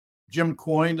Jim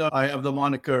Coyne. I have the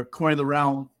moniker Coyne the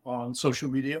Round on social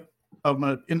media. I'm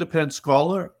an independent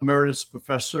scholar, emeritus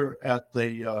professor at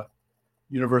the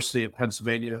University of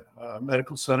Pennsylvania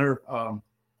Medical Center,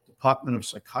 Department of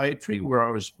Psychiatry, where I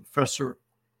was professor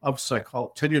of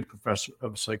tenured professor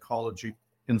of psychology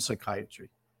in psychiatry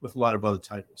with a lot of other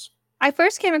titles. I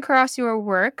first came across your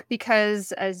work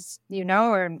because, as you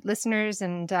know, or listeners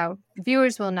and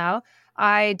viewers will know,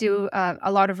 I do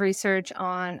a lot of research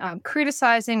on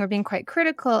criticizing or being quite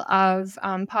critical of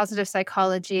positive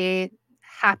psychology,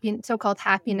 so-called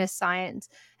happiness science,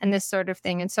 and this sort of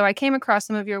thing. And so I came across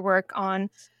some of your work on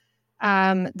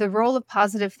the role of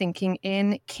positive thinking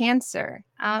in cancer.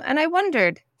 And I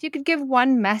wondered if you could give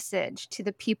one message to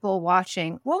the people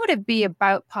watching, what would it be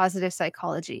about positive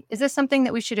psychology? Is this something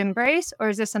that we should embrace, or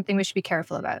is this something we should be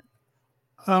careful about?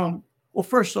 Well,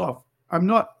 first off, I'm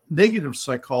not negative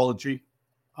psychology.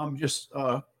 I'm just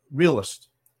a realist.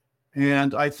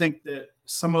 And I think that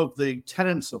some of the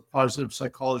tenets of positive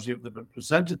psychology that have been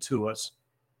presented to us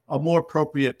are more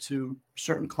appropriate to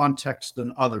certain contexts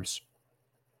than others.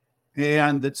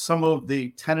 And that some of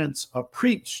the tenets are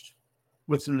preached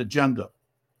with an agenda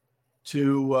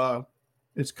to,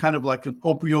 it's kind of like an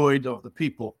opioid of the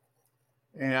people.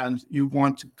 And you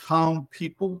want to calm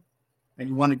people and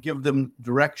you want to give them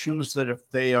directions that if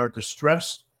they are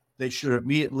distressed, they should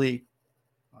immediately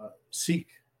seek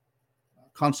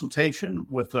consultation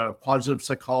with a positive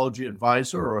psychology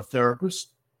advisor or a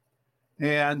therapist.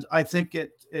 And I think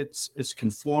it's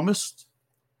conformist.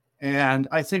 And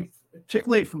I think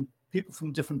particularly from people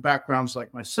from different backgrounds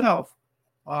like myself,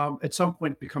 at some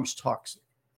point becomes toxic.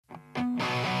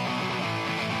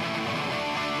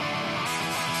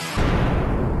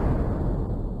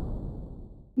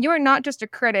 You're not just a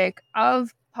critic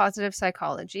of positive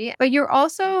psychology, but you're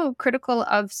also critical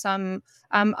of some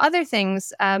other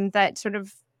things that sort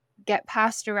of get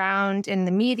passed around in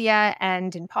the media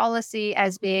and in policy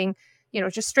as being,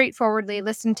 just straightforwardly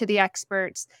listen to the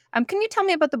experts. Can you tell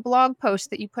me about the blog post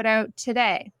that you put out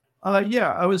today?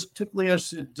 Yeah, I was particularly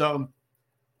interested.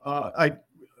 I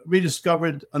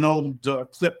rediscovered an old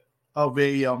clip of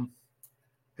a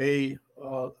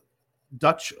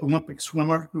Dutch Olympic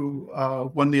swimmer who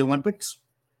won the Olympics,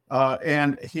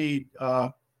 and he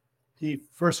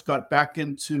first got back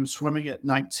into swimming at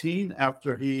 19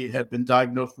 after he had been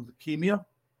diagnosed with leukemia.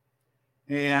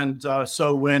 And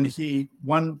so when he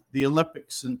won the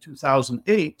Olympics in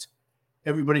 2008,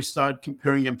 everybody started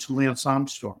comparing him to Lance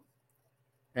Armstrong.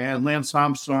 And Lance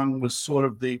Armstrong was sort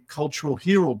of the cultural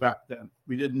hero back then.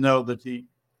 We didn't know that he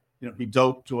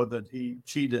doped or that he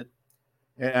cheated.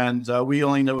 And we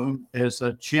only know him as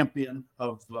a champion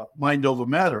of mind over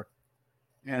matter.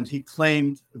 And he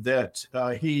claimed that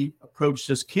he approached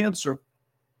his cancer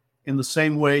in the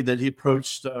same way that he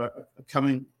approached a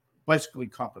coming bicycling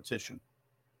competition.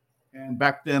 And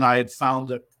back then I had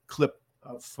found a clip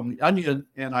from The Onion,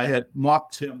 and I had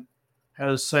mocked him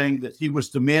as saying that he was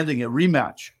demanding a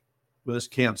rematch with his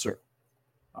cancer.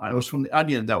 It was from The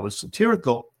Onion. That was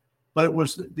satirical, but it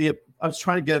was I was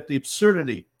trying to get at the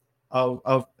absurdity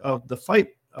of the fight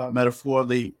metaphor.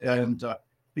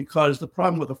 Because the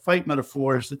problem with the fight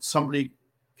metaphor is that somebody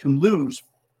can lose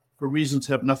for reasons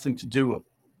that have nothing to do with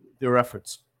their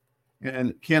efforts.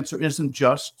 And cancer isn't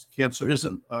just. Cancer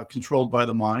isn't controlled by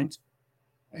the mind.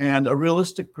 And a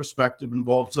realistic perspective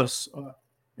involves us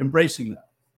embracing that.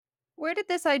 Where did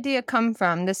this idea come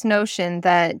from, this notion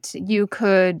that you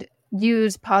could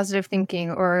use positive thinking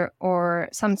or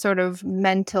some sort of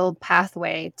mental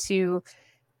pathway to,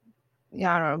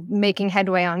 making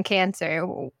headway on cancer?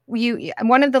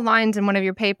 One of the lines in one of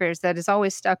your papers that has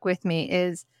always stuck with me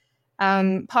is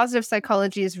positive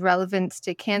psychology's relevance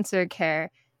to cancer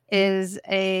care is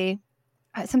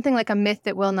something like a myth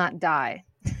that will not die.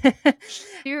 Do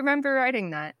you remember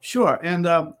writing that? Sure. And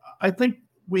I think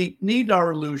we need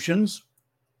our illusions,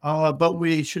 but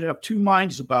we should have two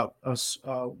minds about us.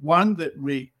 One, that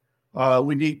we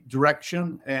need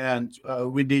direction and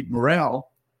we need morale.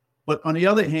 But on the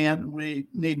other hand, we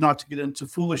need not to get into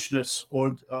foolishness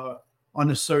or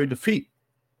unnecessary defeat.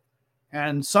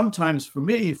 And sometimes for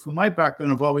me, from my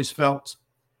background, I've always felt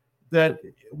that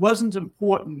it wasn't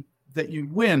important that you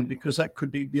win because that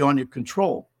could be beyond your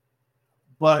control,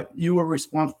 but you were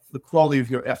responsible for the quality of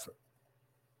your effort.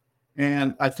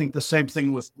 And I think the same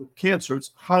thing with cancer.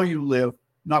 It's how you live,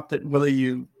 not that whether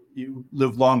you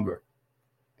live longer.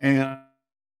 And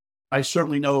I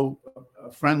certainly know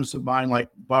friends of mine like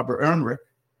Barbara Ehrenreich,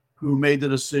 who made the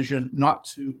decision not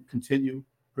to continue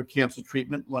her cancer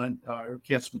treatment when her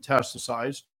cancer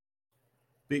metastasized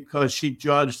because she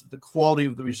judged that the quality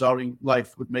of the resulting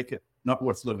life would make it not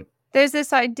worth living. There's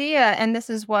this idea, and this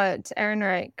is what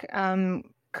Ehrenreich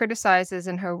criticizes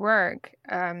in her work,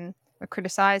 or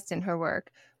criticized in her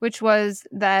work, which was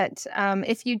that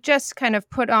if you just kind of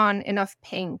put on enough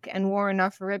pink and wore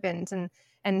enough ribbons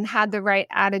and had the right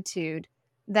attitude,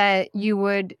 that you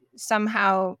would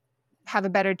somehow have a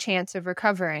better chance of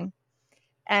recovering.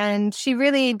 And she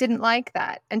really didn't like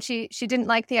that. And she didn't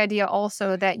like the idea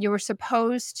also that you were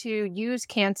supposed to use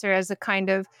cancer as a kind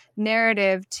of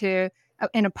narrative to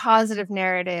in a positive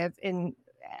narrative in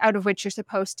out of which you're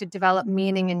supposed to develop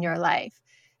meaning in your life.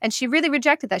 And she really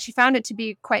rejected that. She found it to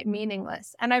be quite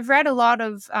meaningless. And I've read a lot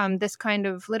of this kind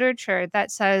of literature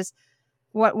that says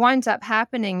what winds up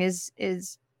happening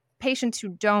is patients who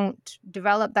don't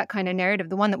develop that kind of narrative,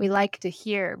 the one that we like to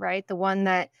hear, right? The one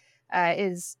that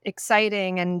is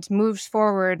exciting and moves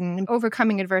forward and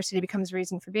overcoming adversity becomes a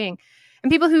reason for being.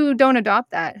 And people who don't adopt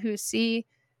that, who see,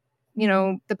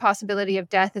 the possibility of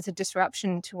death as a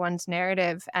disruption to one's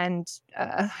narrative and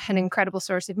an incredible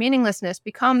source of meaninglessness,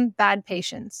 become bad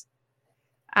patients.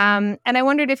 And I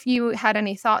wondered if you had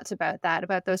any thoughts about that,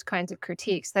 about those kinds of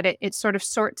critiques, that it sort of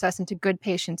sorts us into good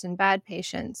patients and bad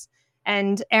patients.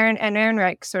 And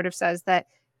Ehrenreich sort of says that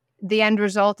the end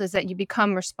result is that you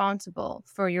become responsible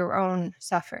for your own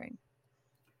suffering.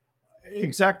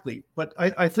 Exactly. But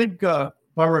I think Barbara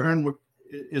Ehrenreich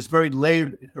is very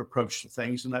layered in her approach to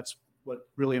things, and that's what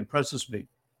really impresses me.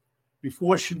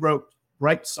 Before she wrote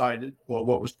Bright Sided, or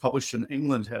what was published in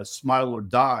England as Smile or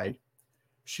Die,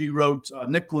 she wrote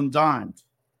Nickel and Dimed.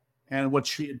 And what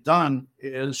she had done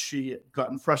is she had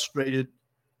gotten frustrated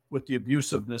with the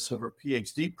abusiveness of her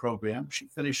PhD program. She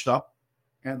finished up,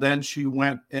 and then she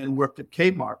went and worked at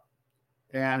Kmart.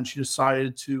 And she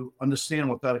decided to understand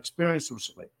what that experience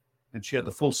was like. And she had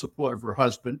the full support of her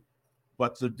husband.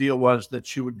 But the deal was that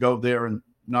she would go there and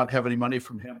not have any money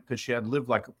from him because she had lived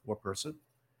like a poor person.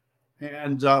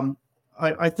 And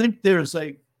I think there's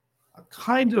a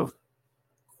kind of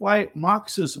quiet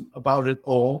Marxism about it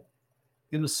all,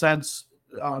 in the sense,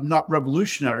 not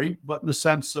revolutionary, but in the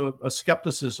sense of a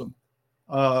skepticism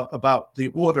about the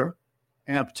order,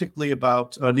 and particularly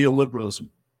about neoliberalism.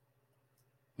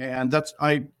 And that's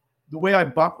the way I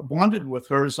bonded with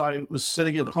her is I was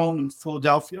sitting at home in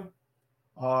Philadelphia,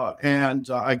 and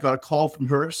I got a call from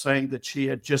her saying that she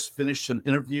had just finished an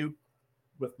interview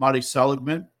with Marty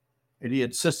Seligman, and he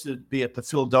insisted to be at the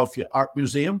Philadelphia Art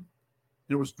Museum.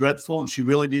 It was dreadful, and she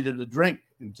really needed a drink.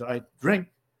 And did I drink?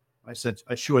 I said,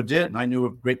 I sure did. And I knew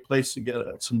a great place to get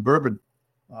some bourbon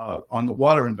on the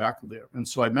water in back of there. And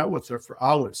so I met with her for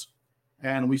hours,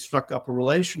 and we struck up a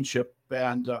relationship.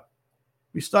 And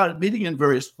we started meeting in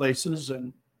various places,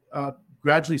 and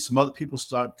gradually some other people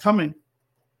started coming,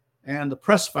 and the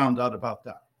press found out about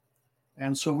that.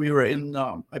 And so we were in,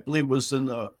 I believe it was in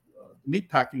the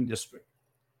meatpacking district,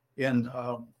 in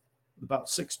about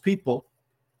 6 people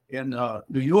in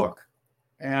New York.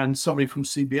 And somebody from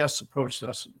CBS approached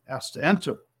us and asked to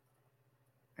enter.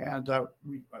 And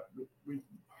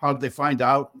how did they find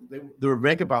out? They were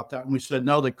vague about that. And we said,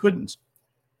 no, they couldn't.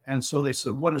 And so they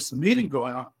said, what is the meeting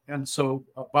going on? And so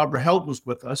Barbara Held was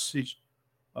with us. She's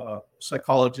a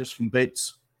psychologist from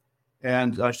Bates.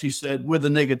 And she said, we're the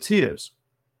negatives.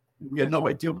 We had no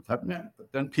idea what that meant.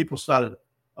 But then people started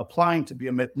applying to be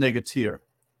a negateer.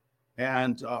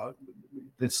 And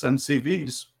they send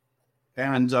CVs.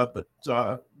 And but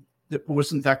it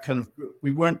wasn't that kind of group.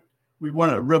 We weren't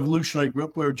a revolutionary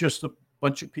group. We were just a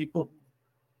bunch of people who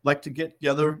like to get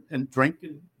together and drink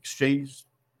and exchange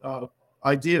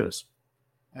ideas.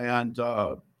 And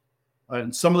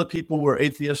some of the people were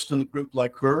atheists in the group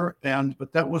like her,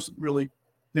 but that wasn't really,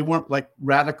 they weren't like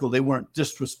radical. They weren't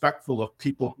disrespectful of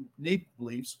people who need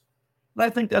beliefs. And I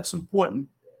think that's an important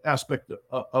aspect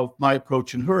of my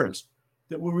approach and hers,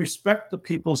 that we respect the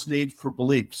people's need for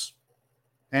beliefs.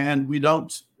 And we're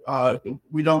not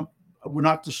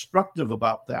destructive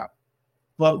about that.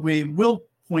 But we will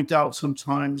point out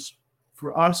sometimes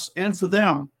for us and for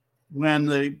them when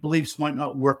the beliefs might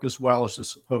not work as well as they're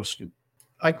supposed to.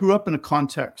 I grew up in a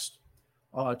context,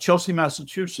 Chelsea,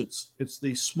 Massachusetts. It's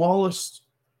the smallest,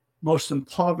 most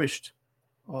impoverished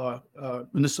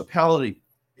municipality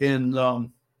in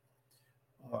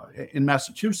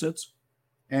Massachusetts,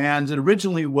 and it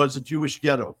originally was a Jewish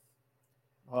ghetto.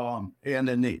 And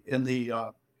in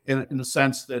the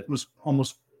sense that it was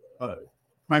almost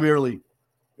primarily,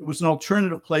 it was an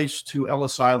alternative place to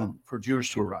Ellis Island for Jews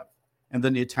to arrive, and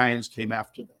then the Italians came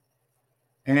after them.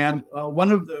 And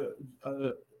one of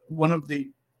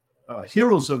the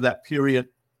heroes of that period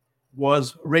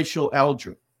was Rachel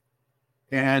Alger,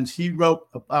 and he wrote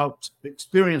about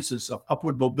experiences of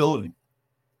upward mobility,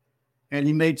 and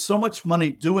he made so much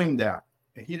money doing that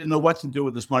he didn't know what to do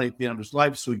with his money at the end of his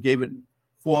life, so he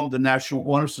formed the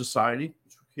National Honor Society,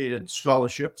 which created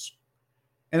scholarships.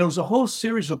 And it was a whole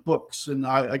series of books, and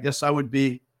I guess I would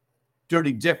be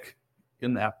Dirty Dick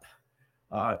in that.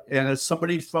 And as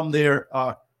somebody from there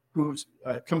who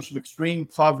comes from extreme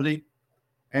poverty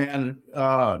and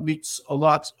meets a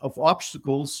lot of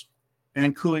obstacles,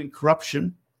 including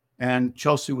corruption. And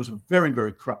Chelsea was a very,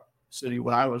 very corrupt city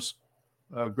when I was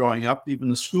growing up. Even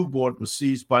the school board was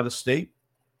seized by the state.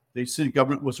 The city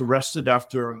government was arrested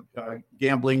after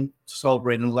gambling to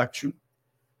celebrate an election.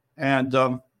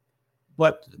 And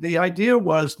but the idea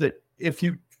was that if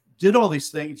you did all these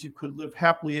things, you could live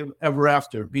happily ever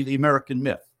after, be the American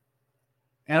myth.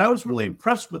 And I was really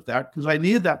impressed with that because I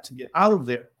needed that to get out of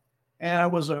there. And I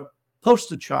was a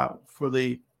poster child for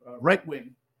the right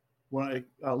wing when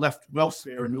I left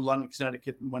welfare in New London,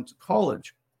 Connecticut, and went to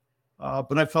college.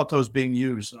 But I felt I was being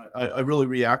used. And I really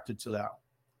reacted to that.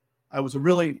 I was a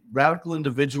really radical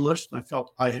individualist. And I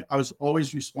felt I was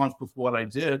always responsible for what I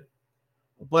did.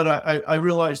 But I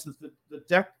realized that the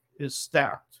deck is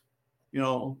stacked. You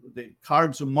know, the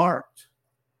cards are marked,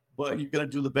 but you're going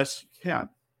to do the best you can.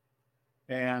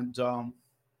 And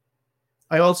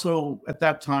I also, at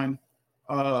that time,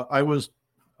 I was,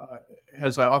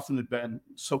 as I often had been,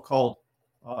 so-called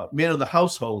man of the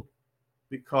household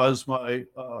because my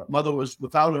mother was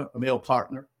without a male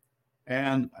partner.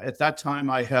 And at that time,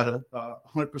 I had a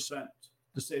 100%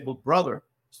 disabled brother,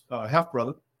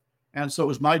 half-brother. And so it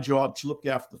was my job to look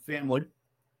after the family.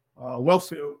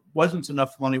 Welfare wasn't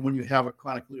enough money when you have a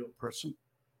chronically ill person.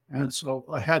 And so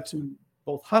I had to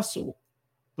both hustle,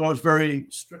 but I was very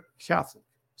strict Catholic.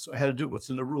 So I had to do it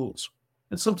within the rules.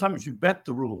 And sometimes you bent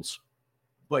the rules,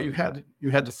 but you had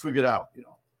to figure it out. You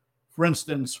know, for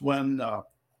instance, when there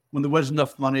wasn't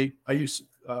enough money, I used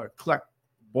to collect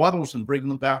bottles and bring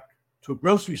them back to a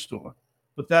grocery store.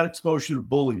 But that exposed you to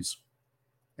bullies.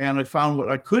 And I found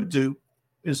what I could do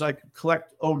is I could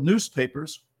collect old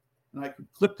newspapers and I could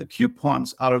clip the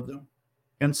coupons out of them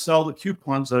and sell the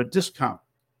coupons at a discount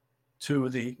to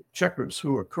the checkers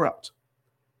who were corrupt.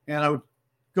 And I would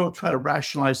go try to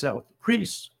rationalize that with the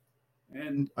priests.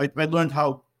 And I learned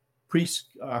how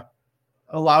priests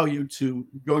allow you to,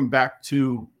 going back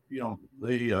to,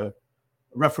 the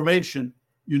Reformation,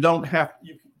 you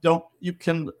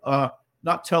can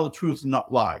not tell the truth and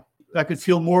not lie. I could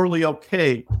feel morally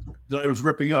okay that I was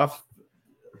ripping off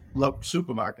the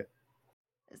supermarket.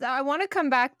 So I want to come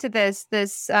back to this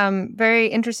very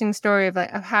interesting story of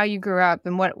how you grew up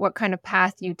and what kind of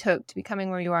path you took to becoming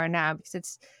where you are now, because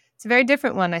it's a very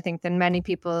different one, I think, than many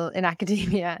people in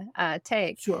academia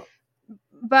take. Sure.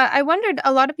 But I wondered,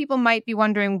 a lot of people might be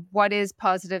wondering, what is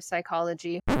positive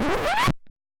psychology?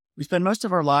 We spend most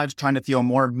of our lives trying to feel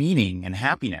more meaning and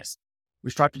happiness. We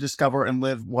strive to discover and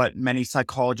live what many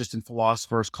psychologists and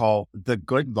philosophers call the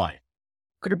good life.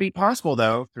 Could it be possible,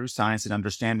 though, through science and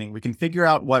understanding, we can figure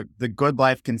out what the good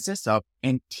life consists of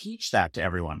and teach that to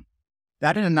everyone?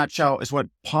 That, in a nutshell, is what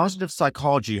positive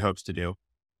psychology hopes to do.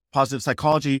 Positive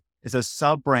psychology is a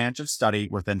sub-branch of study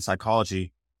within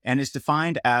psychology and is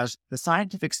defined as the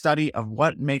scientific study of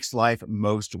what makes life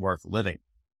most worth living.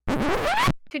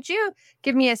 Could you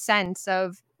give me a sense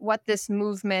of what this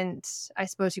movement, I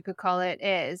suppose you could call it,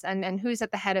 is, and who's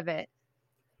at the head of it?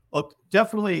 Well,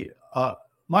 definitely,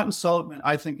 Martin Seligman,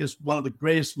 I think, is one of the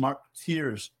greatest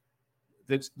marketeers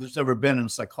there's ever been in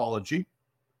psychology.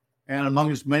 And among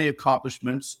his many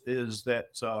accomplishments is that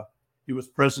he was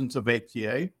president of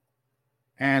APA,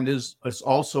 and is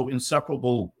also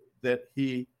inseparable that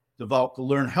he developed the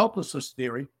learned helplessness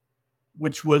theory,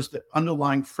 which was the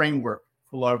underlying framework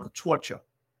for a lot of the torture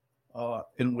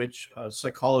in which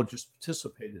psychologists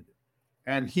participated.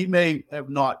 And he may have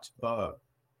not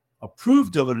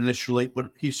approved of it initially,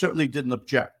 but he certainly didn't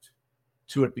object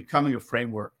to it becoming a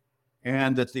framework,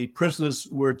 and that the prisoners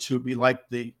were to be like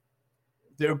they'd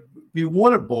be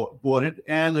waterboarded,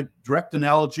 and the direct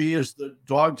analogy is the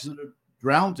dogs that are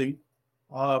drowning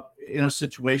in a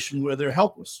situation where they're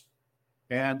helpless.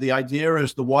 And the idea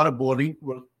is the waterboarding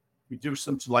will reduce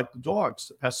them to like the dogs,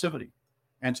 to passivity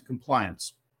and to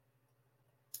compliance.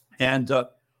 And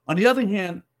on the other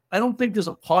hand, I don't think there's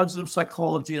a positive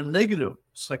psychology and a negative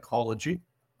psychology.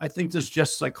 I think there's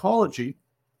just psychology.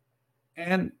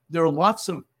 And there are lots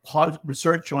of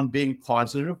research on being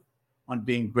positive, on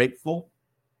being grateful,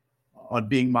 on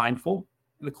being mindful.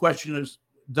 And the question is,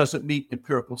 does it meet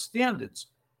empirical standards?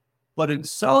 But in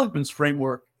Seligman's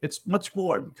framework, it's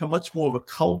become much more of a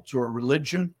cult or a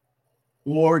religion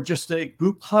or just a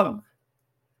group hug.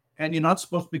 And you're not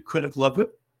supposed to be critical of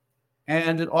it.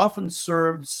 And it often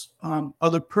serves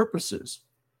other purposes.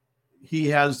 he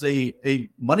has a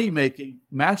money-making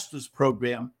master's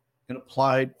program in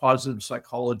applied positive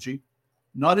psychology,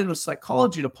 not in the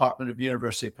psychology department of the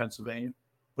University of Pennsylvania,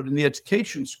 but in the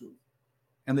education school.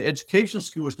 And the education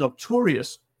school is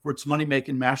notorious for its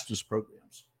money-making master's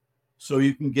programs. So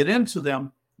you can get into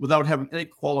them without having any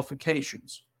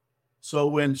qualifications. So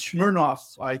when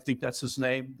Smirnoff, I think that's his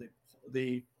name,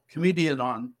 the comedian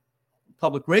on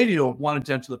public radio, wanted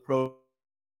to enter the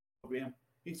program,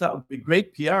 he thought it would be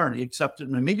great PR, and he accepted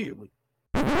him immediately.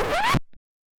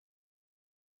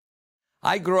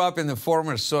 I grew up in the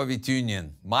former Soviet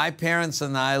Union. My parents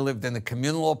and I lived in a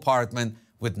communal apartment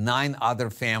with 9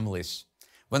 other families.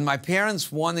 When my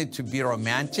parents wanted to be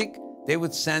romantic, they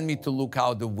would send me to look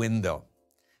out the window.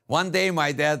 One day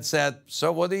my dad said,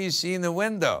 "So what do you see in the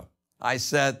window?" I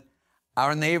said,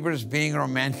 "Our neighbors being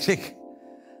romantic."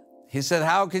 He said,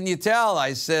 "How can you tell?"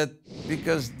 I said,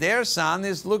 "Because their son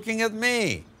is looking at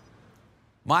me."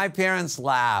 My parents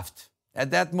laughed.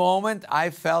 At that moment, I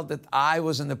felt that I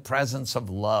was in the presence of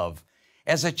love.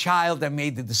 As a child, I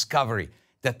made the discovery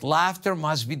that laughter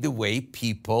must be the way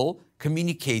people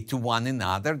communicate to one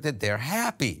another that they're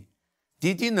happy.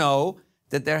 Did you know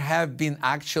that there have been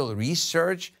actual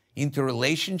research into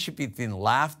relationship between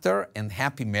laughter and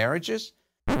happy marriages?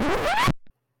 A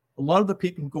lot of the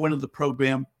people who go into the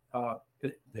program,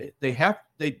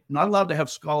 they're not allowed to have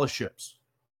scholarships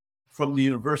from the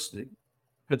university.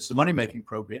 It's the money-making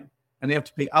program, and they have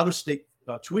to pay out-of-state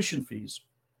tuition fees.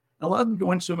 A lot of them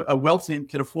go into a wealthy and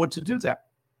can afford to do that.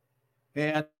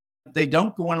 And they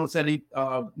don't go in with any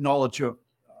knowledge of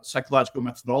psychological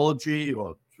methodology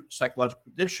or psychological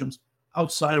conditions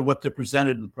outside of what they're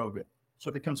presented in the program. So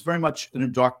it becomes very much an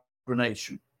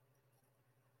indoctrination.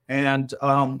 And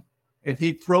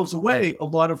he throws away a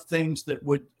lot of things that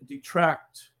would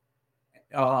detract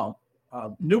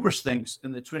numerous things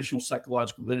in the traditional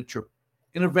psychological literature.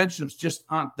 Interventions just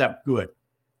aren't that good.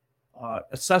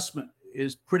 Assessment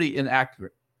is pretty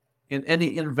inaccurate. And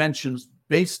any interventions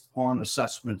based on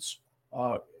assessments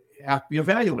have to be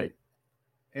evaluated.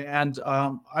 And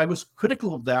I was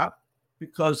critical of that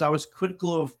because I was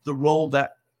critical of the role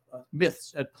that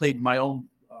myths had played in my own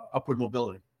upward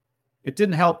mobility. It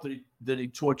didn't help that he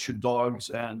tortured dogs,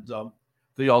 and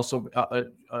they also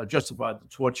justified the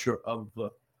torture of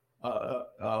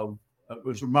it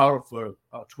was a model for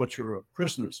torture of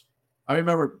prisoners. I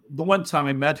remember the one time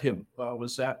I met him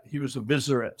was that he was a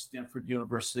visitor at Stanford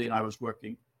University, and I was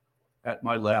working at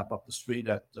my lab up the street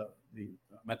at the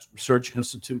Mental Research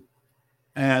Institute.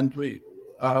 And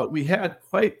we had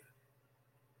quite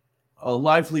a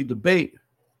lively debate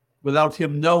without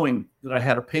him knowing that I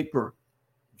had a paper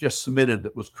just submitted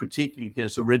that was critiquing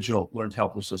his original learned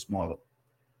helplessness model.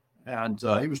 And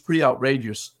he was pretty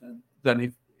outrageous. And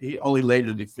then he only later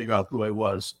did he figure out who I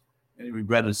was, and he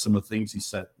regretted some of the things he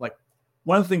said. Like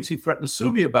one of the things he threatened to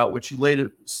sue me about, which he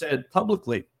later said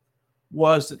publicly,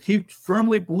 was that he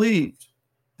firmly believed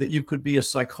that you could be a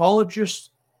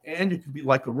psychologist and you could be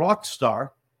like a rock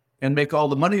star and make all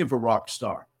the money of a rock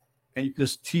star, and you could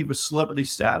achieve a celebrity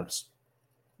status.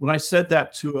 When I said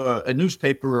that to a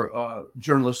newspaper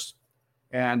journalist,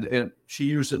 and she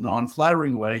used it in an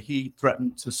unflattering way, he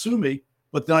threatened to sue me.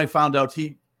 But then I found out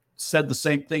he said the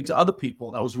same thing to other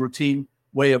people. That was a routine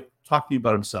way of talking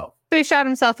about himself. So he shot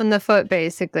himself in the foot,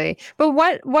 basically. But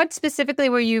what specifically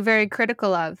were you very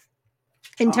critical of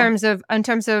in terms of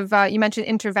you mentioned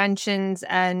interventions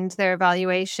and their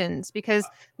evaluations? Because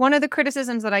one of the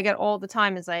criticisms that I get all the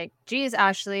time is like, geez,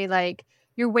 Ashley, like,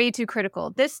 you're way too critical.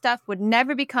 This stuff would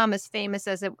never become as famous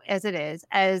as it is,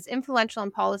 as influential in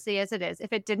policy as it is,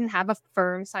 if it didn't have a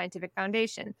firm scientific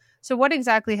foundation. So what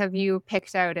exactly have you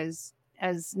picked out as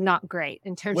not great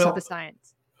in terms of the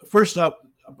science? First up,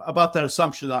 about that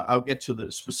assumption, I'll get to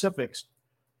the specifics.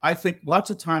 I think lots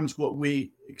of times what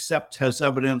we accept as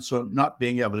evidence or not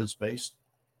being evidence-based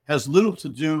has little to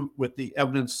do with the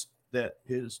evidence that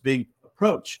is being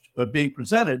approached or being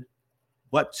presented,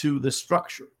 but to the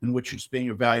structure in which it's being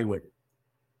evaluated.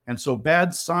 And so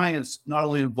bad science not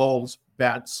only involves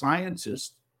bad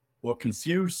scientists or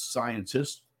confused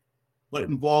scientists, but it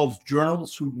involves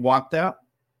journals who want that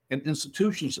and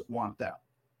institutions that want that.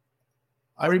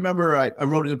 I remember I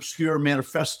wrote an obscure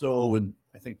manifesto in,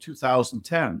 I think,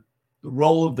 2010, the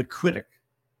role of the critic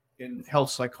in health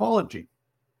psychology.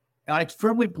 And I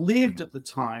firmly believed at the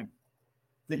time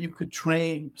that you could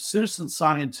train citizen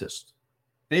scientists,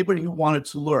 anybody who wanted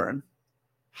to learn,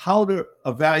 how to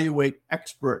evaluate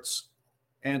experts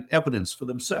and evidence for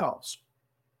themselves.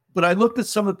 But I looked at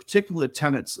some of the particular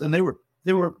tenets, and they were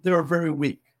very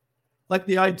weak. Like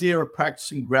the idea of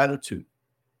practicing gratitude.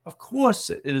 Of course,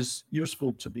 it is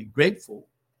useful to be grateful.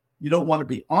 You don't want to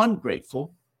be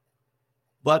ungrateful,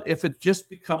 But if it just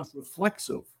becomes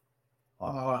reflexive,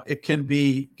 it can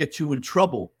get you in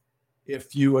trouble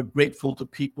if you are grateful to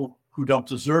people who don't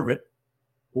deserve it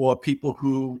or people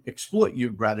who exploit your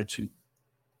gratitude.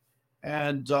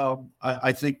 And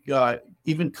I think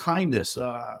even kindness,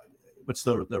 what's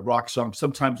the rock song?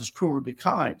 Sometimes it's cruel to be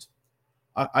kind.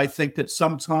 I think that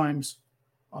sometimes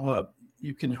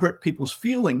you can hurt people's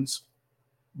feelings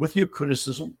with your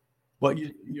criticism, but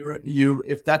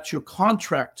if that's your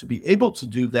contract to be able to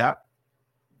do that,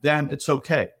 then it's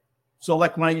okay. So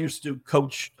like when I used to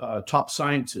coach top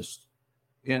scientists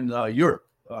in Europe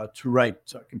to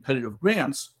write competitive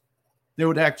grants, they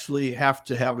would actually have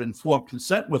to have informed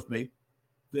consent with me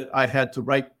that I had to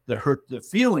write that hurt their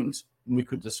feelings and we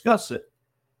could discuss it,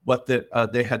 but that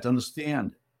they had to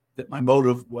understand that my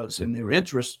motive was in their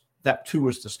interest. That too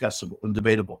was discussable and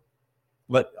debatable.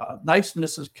 But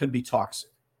niceness can be toxic.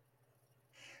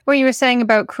 What you were saying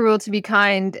about cruel to be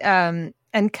kind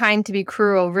and kind to be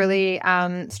cruel really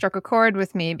struck a chord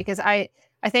with me, because I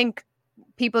think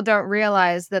people don't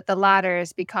realize that the latter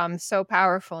has become so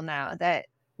powerful now, that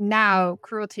now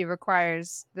cruelty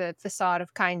requires the facade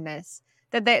of kindness,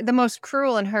 that the most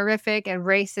cruel and horrific and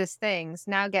racist things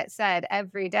now get said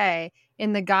every day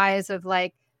in the guise of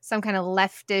like some kind of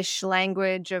leftish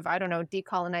language of, I don't know,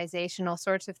 decolonization, all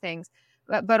sorts of things.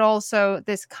 But also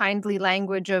this kindly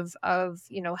language of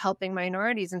helping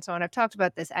minorities and so on. I've talked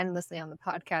about this endlessly on the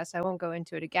podcast. I won't go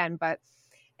into it again, but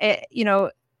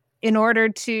in order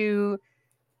to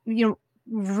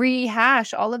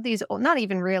rehash all of these, not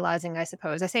even realizing, I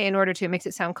suppose I say in order to, it makes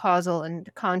it sound causal and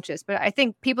conscious, but I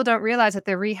think people don't realize that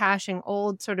they're rehashing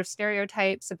old sort of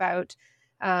stereotypes about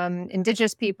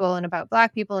Indigenous people and about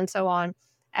Black people and so on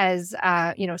as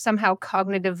somehow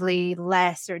cognitively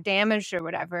less or damaged or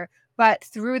whatever. But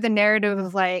through the narrative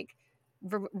of like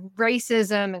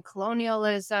racism and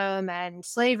colonialism and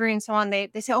slavery and so on, they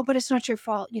say, oh, but it's not your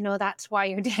fault. That's why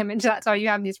you're damaged. That's why you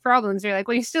have these problems. You're like,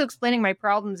 well, you're still explaining my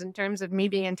problems in terms of me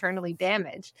being internally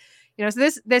damaged. So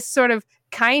this sort of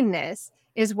kindness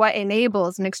is what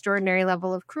enables an extraordinary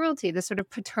level of cruelty, this sort of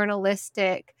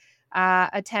paternalistic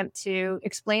attempt to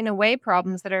explain away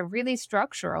problems that are really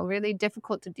structural, really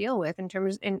difficult to deal with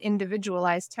in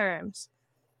individualized terms.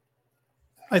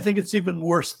 I think it's even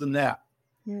worse than that.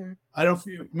 Yeah. I don't know if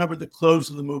you remember the close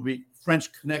of the movie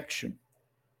French Connection,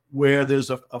 where there's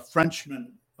a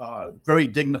Frenchman, very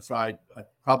dignified,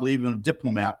 probably even a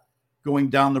diplomat, going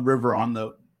down the river on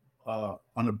a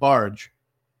barge,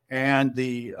 and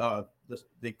the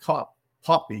cop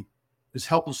Poppy is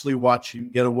helplessly watching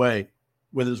him get away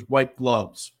with his white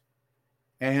gloves.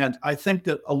 And I think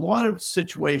that a lot of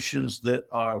situations that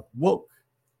are woke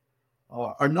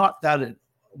are not that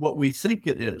what we think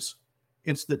it is.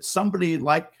 It's that somebody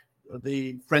like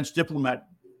the French diplomat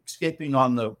escaping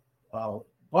on the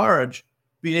barge,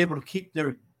 being able to keep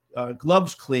their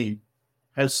gloves clean,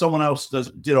 as someone else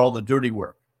did all the dirty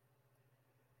work.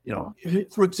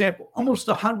 For example, almost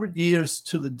 100 years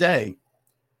to the day,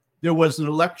 there was an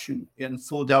election in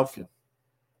Philadelphia.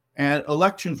 And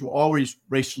elections were always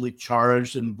racially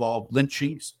charged and involved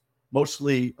lynchings,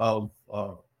 mostly of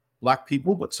Black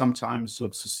people, but sometimes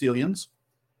of Sicilians.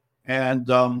 And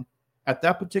at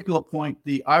that particular point,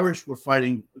 the Irish were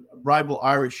fighting, rival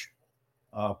Irish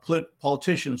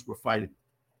politicians were fighting.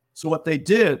 So what they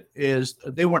did is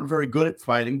they weren't very good at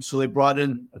fighting, so they brought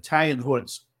in Italian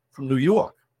hoods from New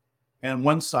York. And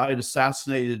one side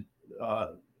assassinated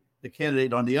the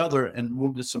candidate on the other and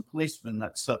wounded some policemen.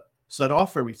 That set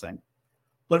off everything.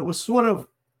 But it was sort of,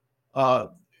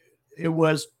 it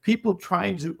was people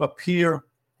trying to appear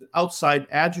outside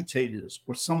agitators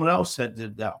or someone else had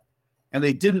did that. And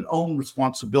they didn't own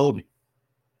responsibility.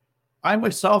 I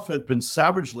myself had been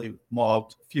savagely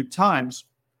mobbed a few times,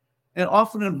 and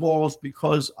often involves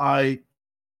because I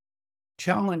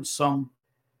challenged some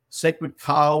sacred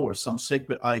cow or some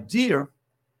sacred idea.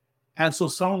 And so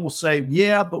someone will say,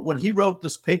 yeah, but when he wrote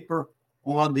this paper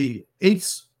on the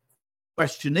 8th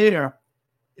questionnaire,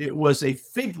 it was a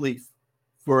fig leaf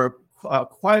for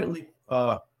quietly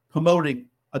promoting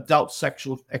adult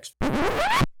sexual experience.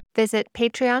 Visit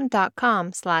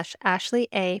patreon.com/Ashley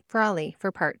A. Frawley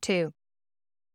for part 2.